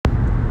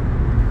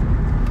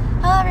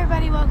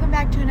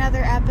back to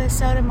another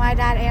episode of My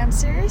Dad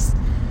Answers.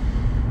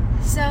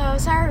 So,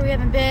 sorry we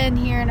haven't been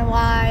here in a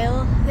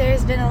while.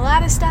 There's been a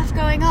lot of stuff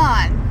going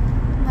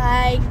on.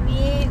 Like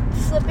me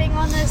slipping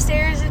on the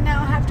stairs and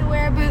now have to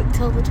wear a boot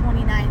till the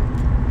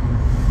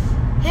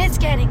 29th. It's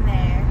getting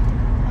there.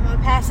 I'm going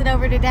to pass it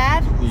over to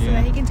Dad so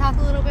that he can talk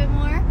a little bit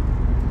more.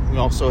 We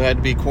also had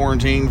to be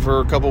quarantined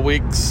for a couple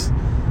weeks.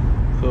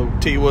 So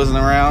T wasn't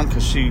around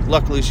because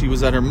luckily she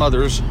was at her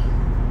mother's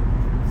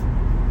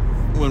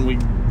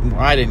when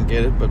I didn't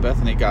get it, but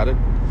Bethany got it.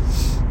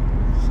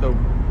 So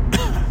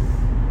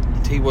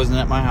T wasn't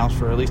at my house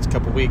for at least a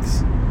couple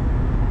weeks.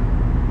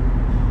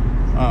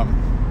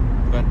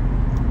 But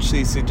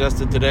she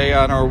suggested today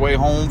on our way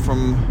home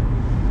from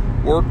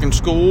work and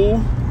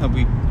school that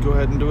we go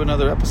ahead and do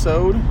another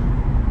episode.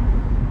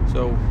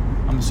 So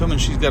I'm assuming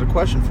she's got a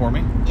question for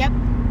me. Yep.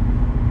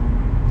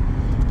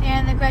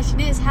 And the question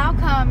is, how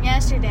come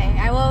yesterday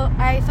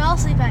I fell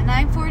asleep at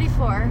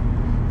 9:44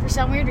 for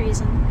some weird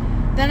reason.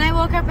 Then I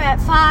woke up at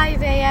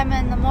 5 a.m.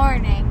 in the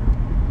morning.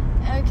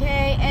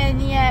 Okay,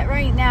 and yet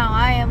right now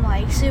I am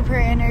like super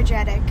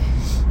energetic.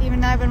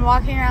 Even though I've been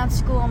walking around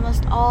school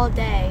almost all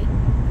day.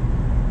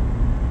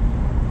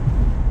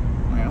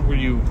 Well, were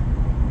you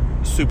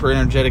super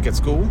energetic at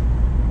school?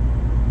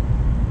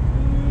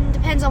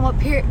 Depends on what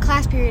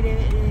class period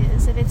it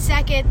is. If it's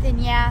second, then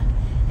yeah.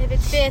 If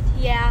it's fifth,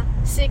 yeah.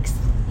 Sixth,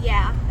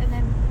 yeah. And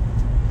then...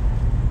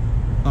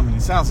 I mean,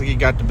 it sounds like you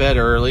got to bed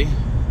early,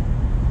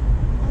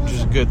 which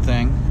is a good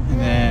thing. And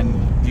then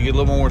you get a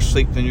little more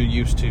sleep than you're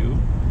used to.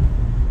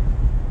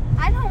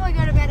 I normally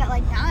go to bed at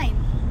like 9.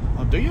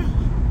 Oh, do you?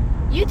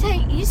 You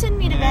send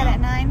me to bed at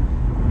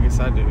 9. I guess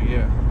I do,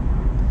 yeah.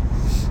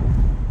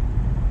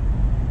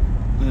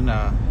 And,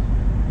 I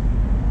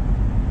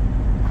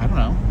don't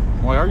know.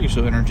 Why are you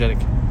so energetic?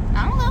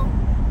 I don't know.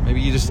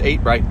 Maybe you just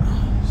ate right.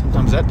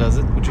 Sometimes that does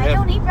it. I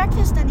don't eat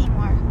breakfast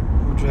anymore.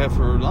 What'd you have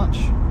for lunch?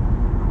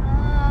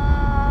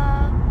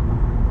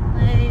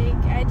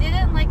 I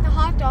didn't like the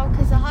hot dog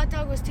because the hot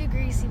dog was too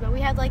greasy, but we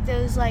had like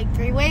those like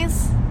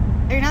three-ways.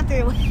 Or not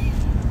three-ways.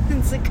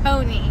 It's a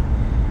coney.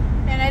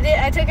 And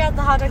I took out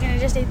the hot dog and I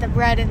just ate the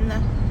bread and the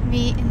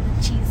meat and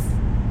the cheese.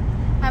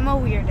 I'm a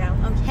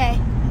weirdo, okay?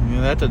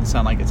 Yeah, that doesn't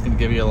sound like it's going to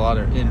give you a lot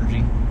of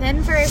energy.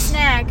 Then for a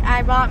snack,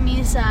 I bought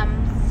me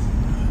some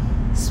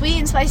sweet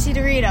and spicy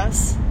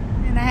Doritos.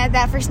 And I had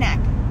that for snack.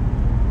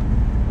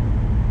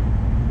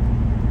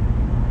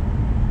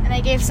 And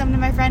I gave some to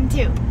my friend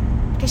too.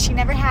 Because she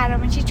never had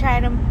them and she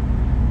tried them.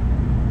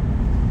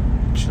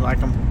 She like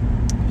them?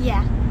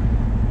 Yeah.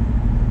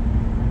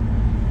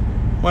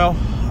 Well,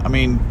 I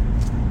mean,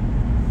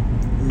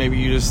 maybe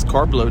you just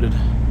carb loaded.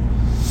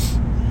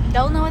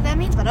 Don't know what that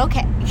means, but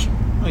okay.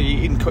 Well,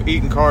 you're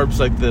eating carbs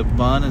like the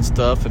bun and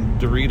stuff and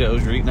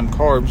Doritos. You're eating them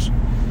carbs.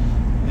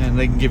 And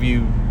they can give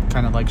you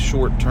kind of like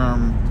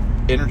short-term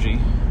energy.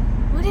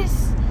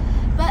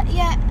 But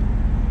yet,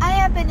 I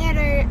have been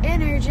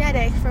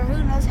energetic for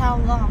who knows how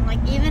long. Like,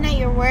 even at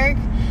your work,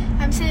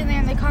 I'm sitting there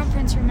in the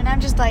conference room and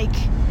I'm just like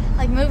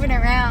moving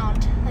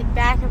around, like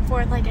back and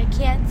forth, like I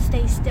can't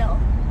stay still.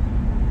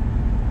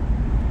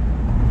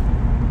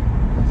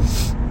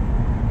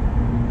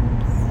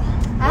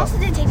 I also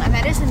didn't take my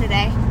medicine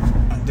today.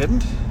 I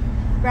didn't?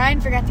 Brian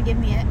forgot to give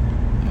me it.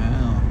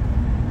 Oh.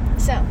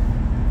 So.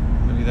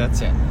 Maybe that's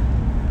it.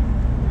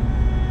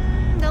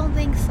 Don't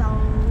think so.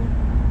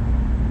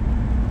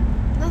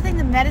 I don't think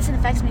the medicine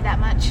affects me that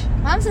much.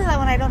 Mom says that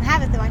when I don't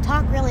have it, though, I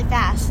talk really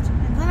fast.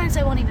 And sometimes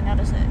I won't even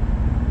notice it.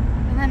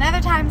 And then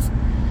other times,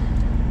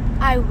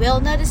 I will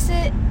notice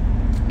it.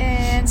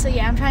 And so,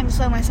 yeah, I'm trying to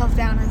slow myself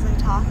down as I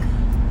talk.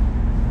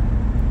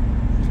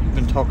 You've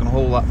been talking a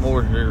whole lot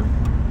more here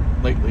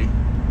lately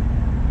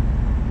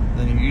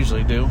than you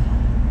usually do.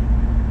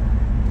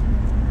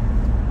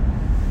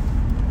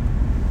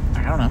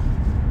 I don't know.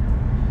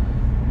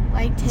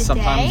 Like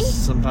today?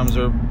 Sometimes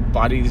our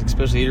bodies,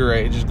 especially at your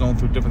age, is going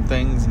through different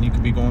things, and you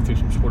could be going through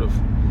some sort of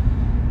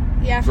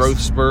growth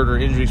spurt or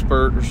injury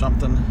spurt or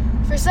something.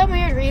 For some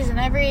weird reason,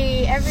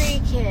 every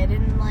kid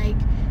in like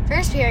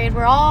first period,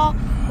 we're all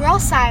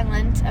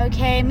silent.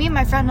 Okay, me and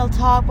my friend will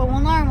talk, but we'll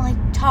normally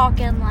talk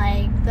in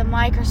like the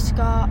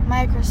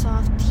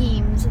Microsoft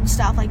Teams and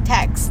stuff, like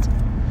text.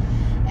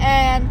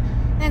 And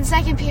then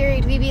second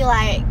period, we'd be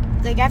like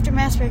after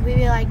mass break, we'd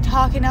be like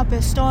talking up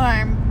a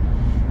storm.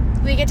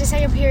 We get to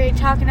second period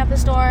talking up a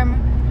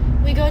storm.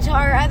 We go to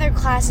our other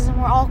classes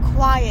and we're all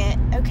quiet,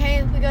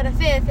 okay? We go to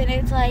fifth and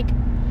it's like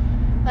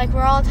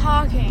we're all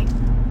talking,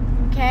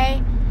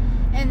 okay?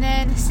 And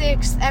then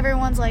sixth,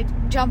 everyone's like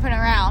jumping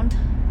around.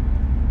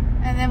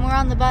 And then we're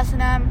on the bus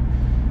and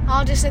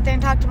I'll just sit there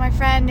and talk to my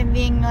friend and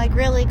being like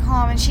really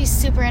calm, and she's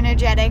super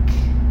energetic.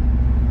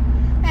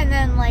 And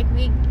then like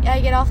I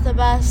get off the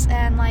bus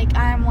and like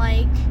I'm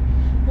like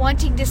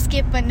wanting to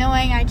skip but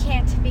knowing I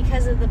can't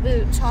because of the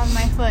boots on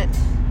my foot.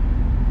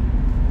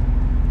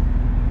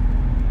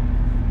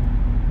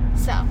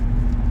 So,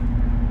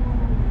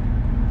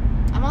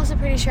 I'm also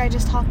pretty sure I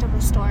just talked up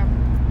a storm.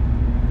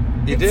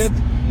 You did?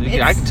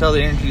 I can tell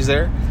the energy's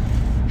there.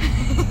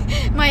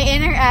 My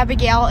inner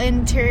Abigail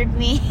entered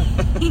me.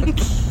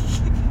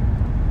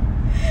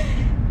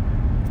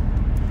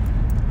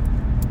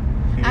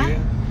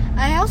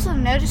 I also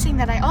am noticing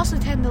that I also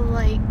tend to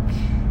like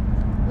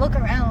look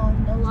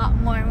around a lot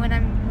more when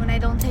I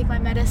don't take my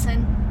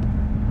medicine.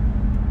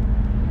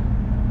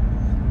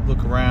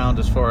 Look around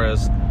as far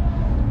as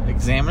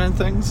examining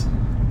things,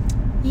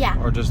 Yeah.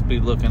 or just be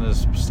looking,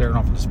 just staring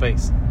off into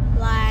space.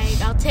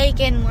 Like, I'll take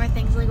in more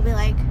things. Like, I'll be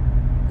like,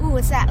 ooh,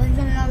 what's that? Like,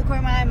 then another corner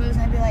of my eye moves,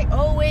 and I'll be like,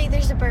 oh, wait,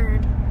 there's a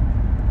bird.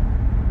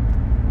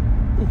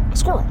 Ooh, a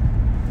squirrel.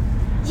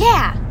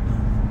 Yeah.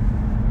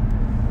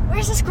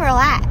 Where's the squirrel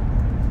at?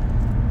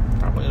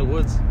 Probably in the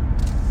woods.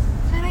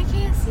 But I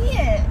can't see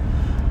it.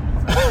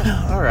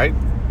 All right.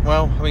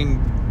 Well, I mean,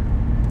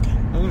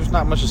 there's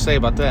not much to say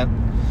about that.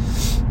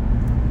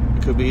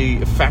 It could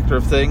be a factor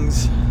of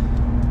things.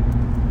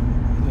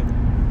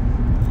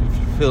 If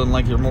you're feeling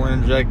like you're more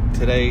energetic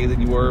today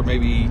than you were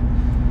maybe,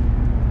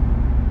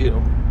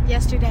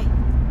 Yesterday.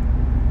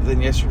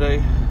 than yesterday.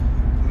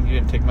 I mean, you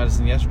didn't take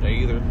medicine yesterday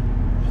either.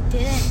 I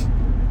didn't.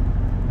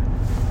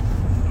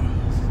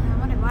 I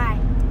wonder why.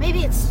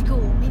 Maybe it's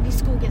school. Maybe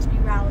school gets me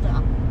riled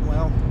up.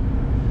 Well,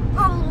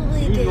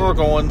 Probably did. you're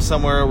going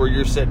somewhere where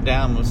you're sitting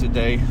down most of the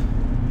day,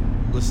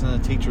 listening to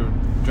the teacher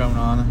drone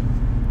on.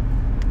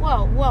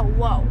 Whoa, whoa,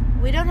 whoa.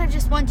 We don't have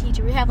just one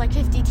teacher. We have like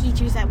 50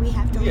 teachers that we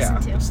have to listen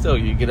But to. still,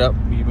 you get up,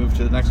 you move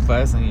to the next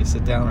class, and you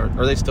sit down. Or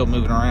are they still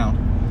moving around?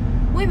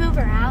 We move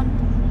around.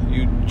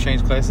 You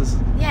change classes?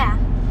 Yeah.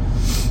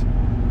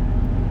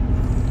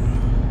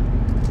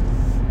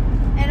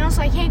 And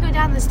also, I can't go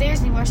down the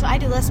stairs anymore, so I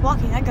do less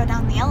walking. I go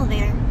down the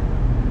elevator.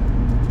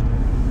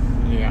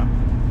 Yeah.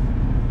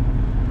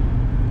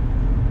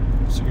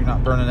 So you're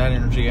not burning that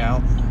energy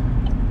out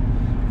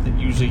that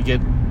you usually get.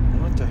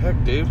 What the heck,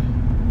 dude?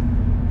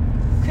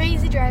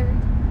 Crazy driver.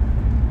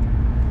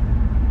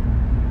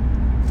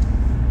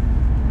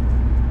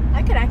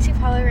 I could actually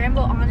probably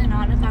ramble on and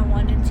on if I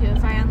wanted to.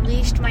 If I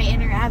unleashed my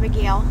inner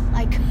Abigail,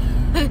 I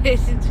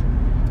could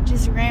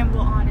just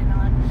ramble on and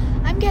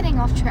on. I'm getting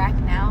off track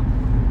now.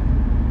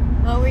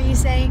 What were you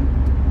saying?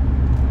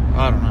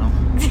 I don't know.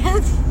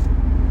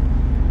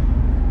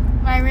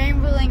 My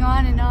rambling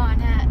on,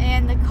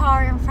 and the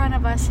car in front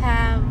of us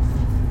have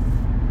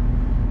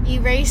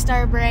erased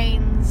our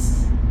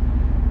brains.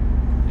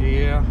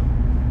 Yeah.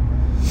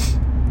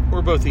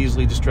 We're both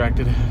easily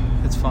distracted.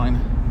 It's fine.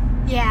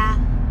 Yeah.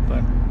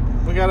 But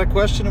we got a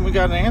question and we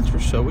got an answer,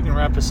 so we can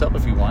wrap this up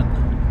if you want.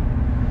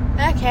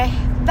 Okay.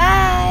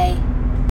 Bye.